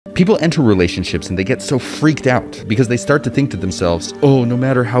People enter relationships and they get so freaked out because they start to think to themselves, oh, no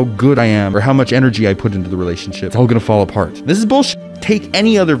matter how good I am or how much energy I put into the relationship, it's all gonna fall apart. This is bullshit. Take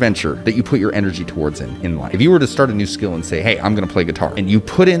any other venture that you put your energy towards in life. If you were to start a new skill and say, hey, I'm gonna play guitar, and you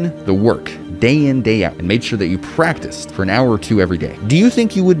put in the work day in, day out, and made sure that you practiced for an hour or two every day, do you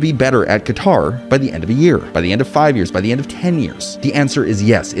think you would be better at guitar by the end of a year, by the end of 5 years, by the end of 10 years? The answer is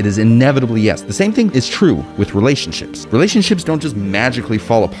yes. It is inevitably yes. The same thing is true with relationships. Relationships don't just magically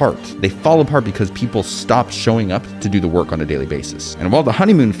fall apart. They fall apart because people stop showing up to do the work on a daily basis. And while the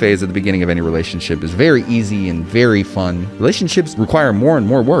honeymoon phase at the beginning of any relationship is very easy and very fun, relationships require more and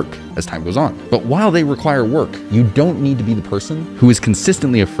more work as time goes on. But while they require work, you don't need to be the person who is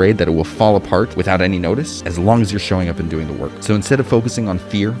consistently afraid that it will fall apart without any notice, as long as you're showing up and doing the work. So instead of focusing on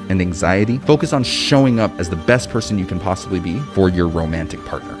fear and anxiety, focus on showing up as the best person you can possibly be for your romantic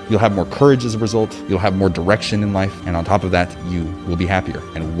partner. You'll have more courage as a result, you'll have more direction in life, and on top of that, you will be happier.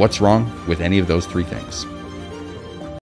 And what's wrong with any of those three things?